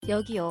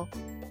여기요.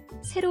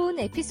 새로운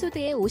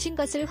에피소드에 오신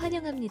것을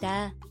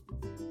환영합니다.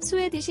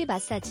 스웨디시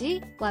마사지,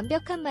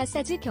 완벽한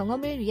마사지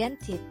경험을 위한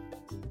팁.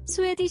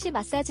 스웨디시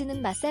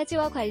마사지는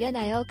마사지와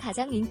관련하여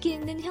가장 인기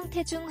있는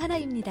형태 중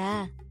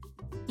하나입니다.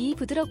 이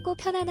부드럽고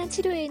편안한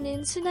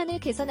치료에는 순환을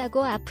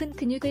개선하고 아픈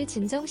근육을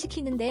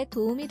진정시키는 데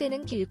도움이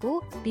되는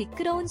길고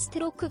미끄러운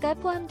스트로크가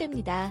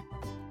포함됩니다.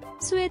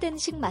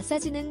 스웨덴식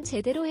마사지는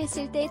제대로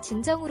했을 때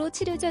진정으로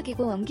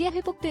치료적이고 원기에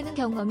회복되는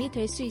경험이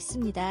될 수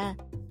있습니다.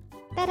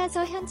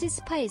 따라서 현지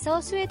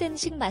스파에서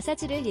스웨덴식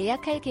마사지를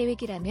예약할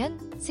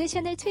계획이라면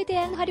세션을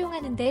최대한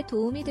활용하는 데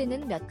도움이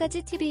되는 몇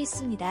가지 팁이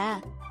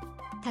있습니다.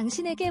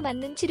 당신에게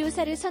맞는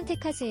치료사를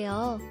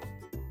선택하세요.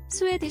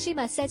 스웨디시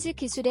마사지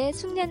기술에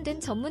숙련된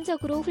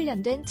전문적으로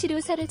훈련된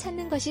치료사를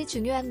찾는 것이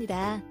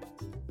중요합니다.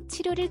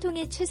 치료를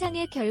통해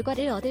최상의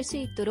결과를 얻을 수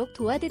있도록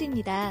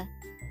도와드립니다.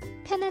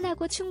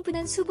 편안하고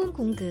충분한 수분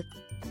공급.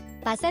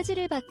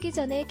 마사지를 받기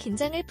전에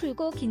긴장을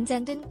풀고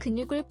긴장된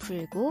근육을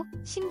풀고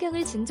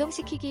신경을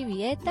진정시키기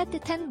위해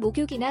따뜻한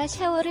목욕이나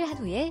샤워를 한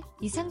후에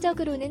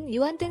이상적으로는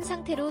이완된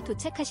상태로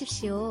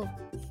도착하십시오.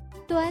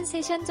 또한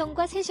세션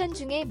전과 세션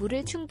중에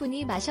물을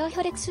충분히 마셔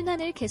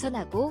혈액순환을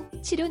개선하고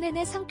치료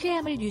내내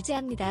상쾌함을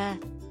유지합니다.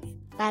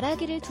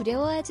 말하기를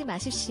두려워하지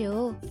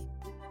마십시오.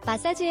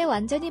 마사지에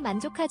완전히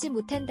만족하지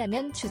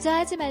못한다면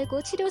주저하지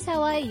말고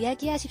치료사와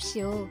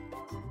이야기하십시오.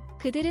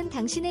 그들은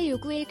당신의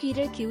요구에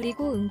귀를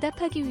기울이고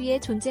응답하기 위해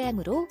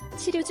존재하므로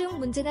치료 중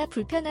문제나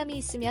불편함이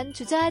있으면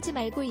주저하지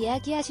말고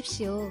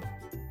이야기하십시오.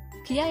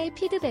 귀하의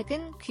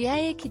피드백은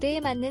귀하의 기대에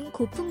맞는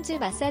고품질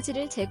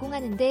마사지를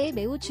제공하는 데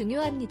매우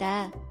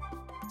중요합니다.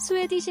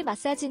 스웨디시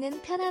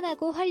마사지는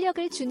편안하고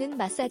활력을 주는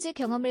마사지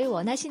경험을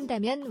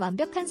원하신다면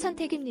완벽한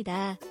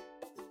선택입니다.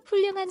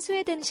 훌륭한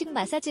스웨덴식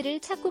마사지를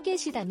찾고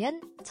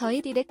계시다면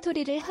저희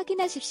디렉토리를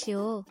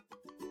확인하십시오.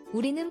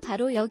 우리는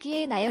바로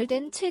여기에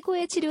나열된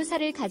최고의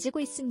치료사를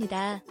가지고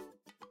있습니다.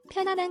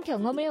 편안한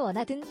경험을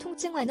원하든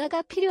통증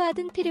완화가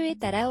필요하든 필요에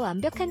따라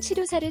완벽한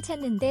치료사를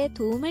찾는 데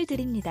도움을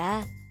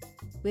드립니다.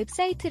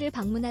 웹사이트를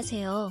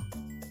방문하세요.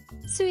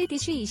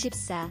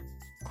 스위디쉬24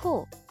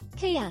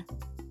 KR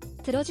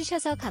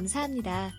들어주셔서 감사합니다.